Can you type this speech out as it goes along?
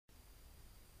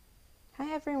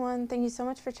Hi everyone, thank you so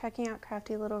much for checking out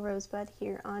Crafty Little Rosebud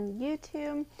here on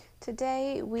YouTube.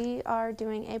 Today we are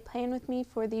doing a plan with me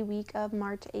for the week of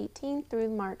March 18th through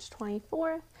March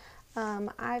 24th.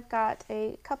 I've got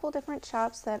a couple different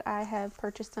shops that I have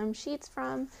purchased some sheets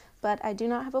from, but I do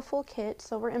not have a full kit,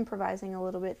 so we're improvising a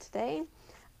little bit today.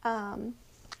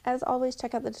 As always,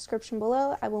 check out the description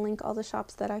below. I will link all the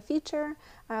shops that I feature.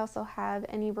 I also have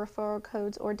any referral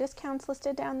codes or discounts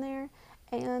listed down there.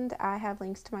 And I have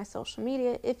links to my social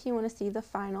media if you want to see the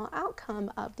final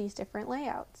outcome of these different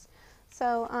layouts.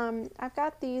 So I've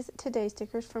got these Today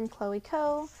stickers from Chloe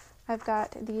Co. I've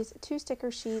got these 2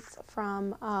 sticker sheets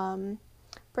from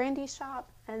Brandy's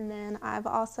shop, and then I've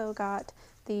also got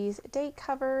these date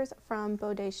covers from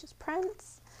Bodacious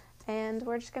Prints, and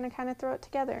we're just going to kind of throw it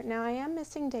together. Now I am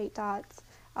missing date dots.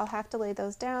 I'll have to lay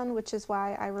those down, which is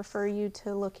why I refer you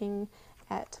to looking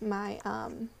at my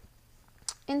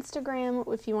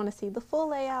Instagram if you want to see the full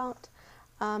layout.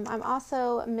 I'm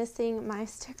also missing my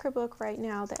sticker book right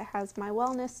now that has my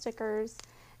wellness stickers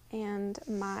and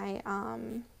my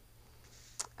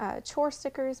chore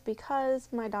stickers because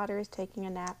my daughter is taking a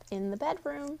nap in the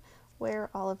bedroom where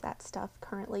all of that stuff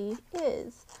currently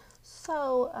is.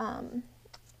 So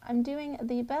I'm doing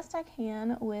the best I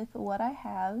can with what I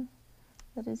have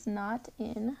that is not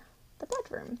in the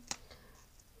bedroom.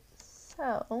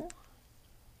 So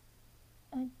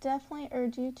I definitely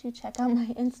urge you to check out my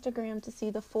Instagram to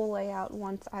see the full layout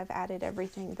once I've added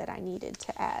everything that I needed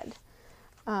to add.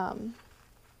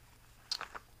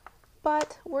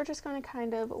 But we're just going to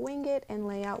kind of wing it and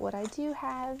lay out what I do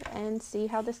have and see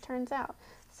how this turns out.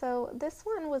 So this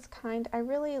one was I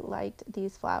really liked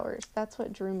these flowers. That's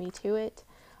what drew me to it.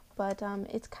 But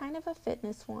it's kind of a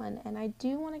fitness one, and I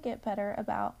do want to get better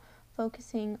about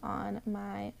focusing on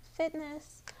my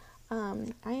fitness. I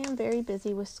am very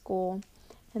busy with school,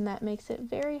 and that makes it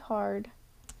very hard,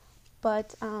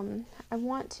 but I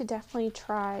want to definitely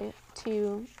try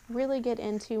to really get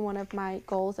into one of my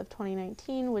goals of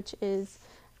 2019, which is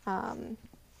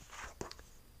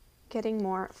getting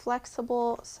more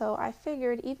flexible. So I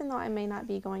figured even though I may not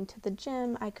be going to the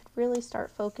gym, I could really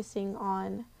start focusing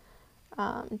on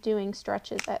doing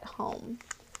stretches at home.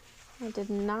 I did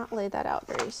not lay that out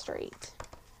very straight.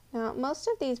 Now, most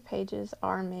of these pages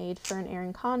are made for an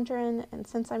Erin Condren, and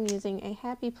since I'm using a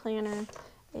Happy Planner,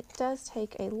 it does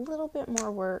take a little bit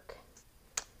more work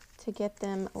to get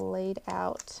them laid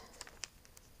out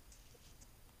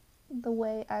the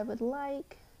way I would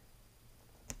like.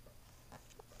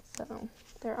 So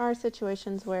there are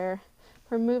situations where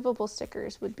removable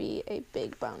stickers would be a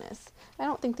big bonus. I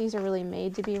don't think these are really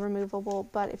made to be removable,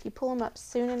 but if you pull them up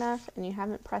soon enough and you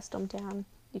haven't pressed them down,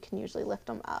 you can usually lift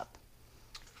them up.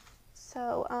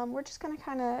 So we're just going to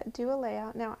kind of do a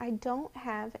layout. Now I don't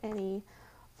have any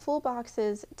full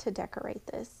boxes to decorate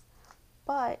this,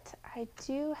 but I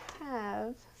do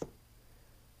have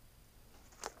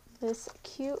this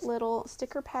cute little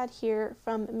sticker pad here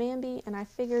from Mambi, and I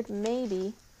figured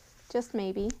maybe, just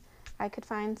maybe, I could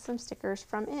find some stickers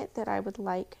from it that I would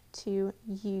like to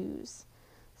use.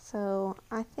 So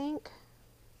I think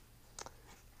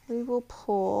we will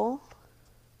pull,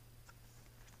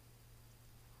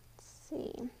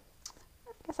 I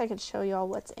guess I could show y'all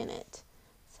what's in it.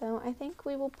 So I think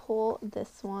we will pull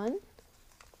this one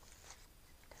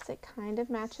because it kind of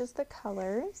matches the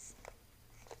colors.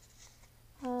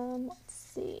 Let's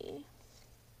see.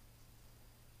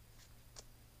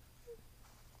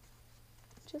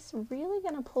 Just really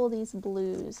gonna pull these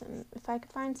blues, and if I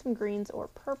could find some greens or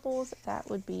purples, that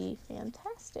would be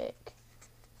fantastic.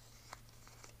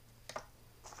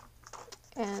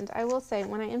 And I will say,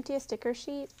 when I empty a sticker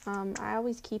sheet, I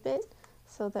always keep it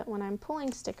so that when I'm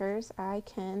pulling stickers, I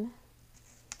can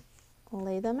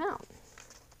lay them out.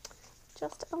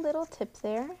 Just a little tip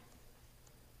there.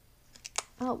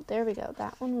 Oh, there we go.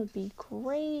 That one would be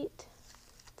great.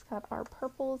 It's got our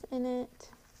purples in it.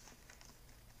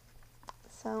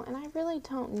 So, and I really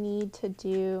don't need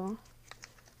to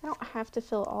I don't have to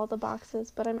fill all the boxes,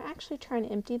 but I'm actually trying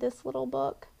to empty this little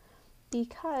book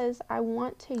because I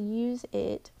want to use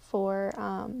it for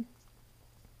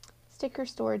sticker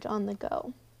storage on the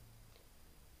go.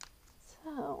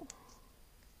 So,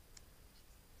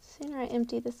 the sooner I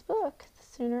empty this book, the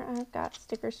sooner I've got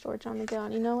sticker storage on the go.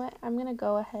 And you know what? I'm going to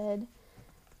go ahead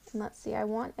and let's see, I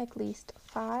want at least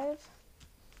 5.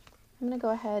 I'm going to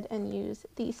go ahead and use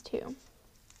these 2.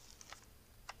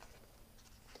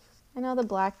 I know the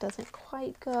black doesn't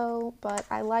quite go, but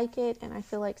I like it, and I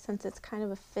feel like since it's kind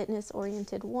of a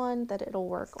fitness-oriented one, that it'll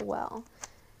work well.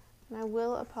 And I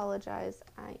will apologize,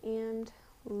 I am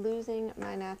losing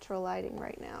my natural lighting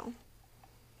right now.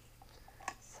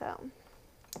 So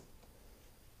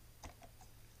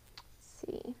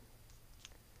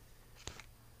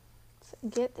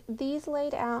get these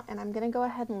laid out, and I'm going to go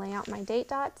ahead and lay out my date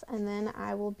dots, and then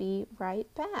I will be right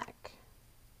back.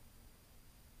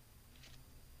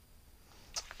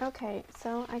 Okay,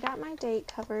 so I got my date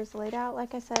covers laid out.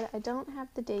 Like I said, I don't have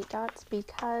the date dots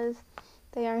because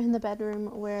they are in the bedroom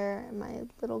where my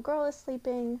little girl is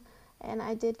sleeping, and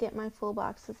I did get my full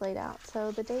boxes laid out.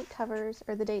 So the date covers,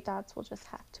 or the date dots, will just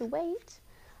have to wait.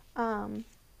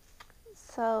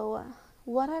 So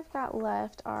what I've got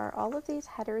left are all of these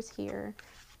headers here,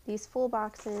 these full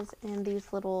boxes, and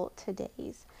these little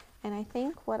todays. And I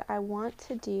think what I want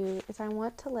to do is I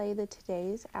want to lay the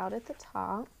todays out at the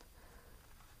top.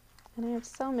 And I have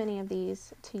so many of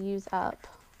these to use up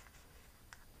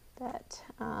that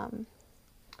I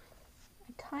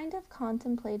kind of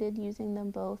contemplated using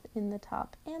them both in the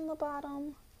top and the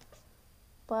bottom,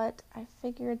 but I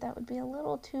figured that would be a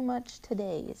little too much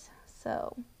todays.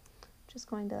 So just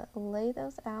going to lay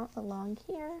those out along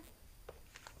here.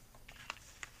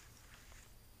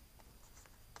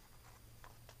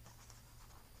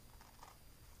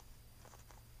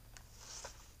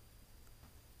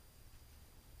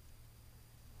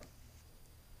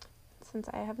 Since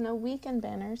I have no weekend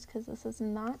banners, because this is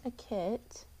not a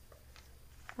kit,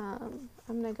 I'm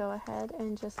going to go ahead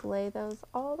and just lay those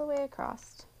all the way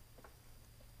across.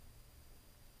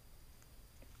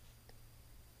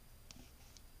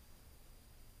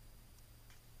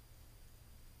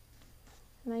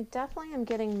 And I definitely am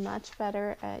getting much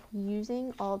better at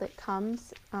using all that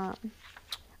comes, or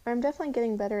I'm definitely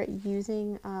getting better at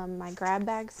using my grab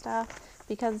bag stuff,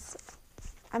 because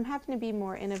I'm having to be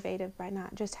more innovative by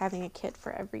not just having a kit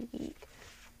for every week.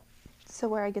 So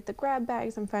where I get the grab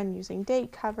bags, I'm finally using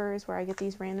date covers. Where I get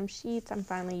these random sheets, I'm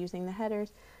finally using the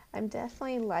headers. I'm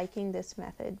definitely liking this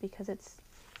method because it's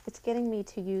getting me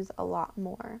to use a lot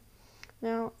more.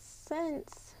 Now,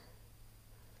 since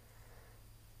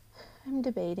I'm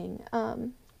debating,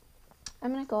 I'm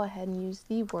going to go ahead and use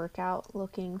the workout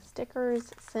looking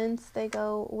stickers since they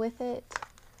go with it.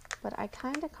 But I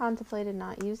kind of contemplated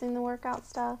not using the workout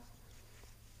stuff,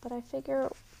 but I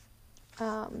figure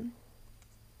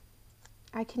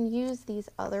I can use these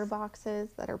other boxes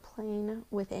that are plain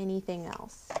with anything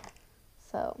else.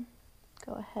 So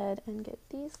go ahead and get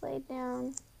these laid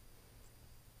down.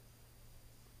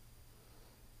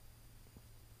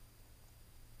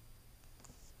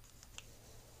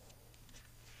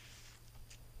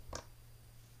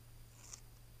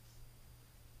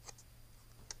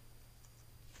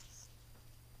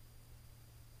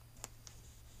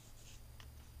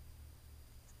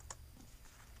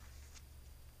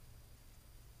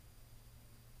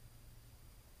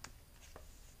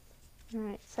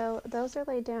 Alright, so those are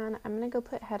laid down. I'm going to go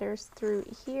put headers through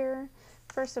here,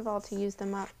 first of all to use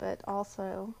them up, but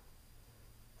also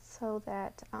so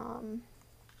that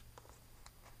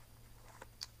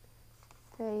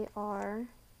they are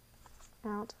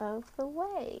out of the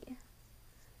way.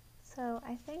 So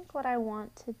I think what I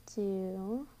want to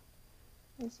do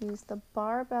is use the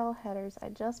barbell headers I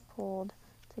just pulled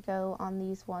to go on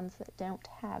these ones that don't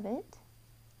have it.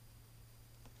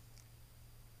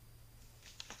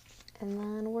 And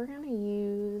then we're going to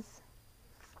use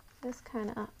this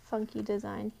kind of funky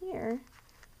design here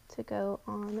to go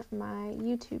on my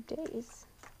YouTube days.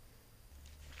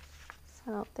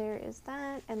 So there is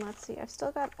that, and let's see, I've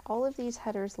still got all of these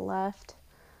headers left,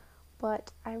 but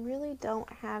I really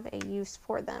don't have a use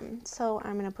for them. So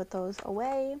I'm going to put those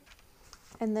away.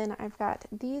 And then I've got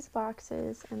these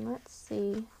boxes, and let's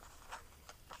see.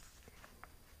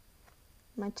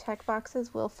 My check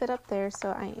boxes will fit up there, so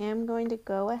I am going to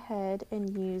go ahead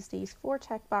and use these 4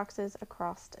 check boxes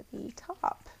across the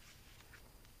top.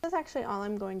 This is actually all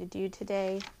I'm going to do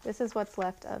today. This is what's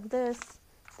left of this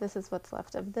is what's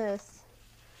left of this,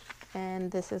 and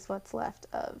this is what's left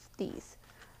of these.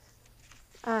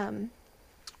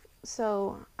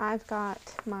 So I've got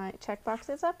my check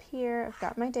boxes up here, I've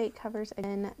got my date covers,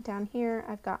 and down here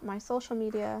I've got my social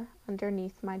media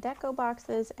underneath my deco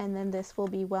boxes, and then this will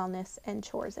be wellness and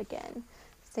chores again.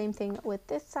 Same thing with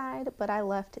this side, but I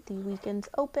left the weekends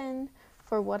open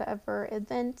for whatever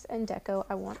events and deco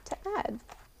I want to add.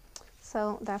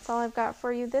 So that's all I've got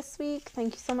for you this week.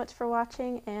 Thank you so much for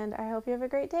watching, and I hope you have a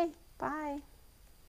great day. Bye!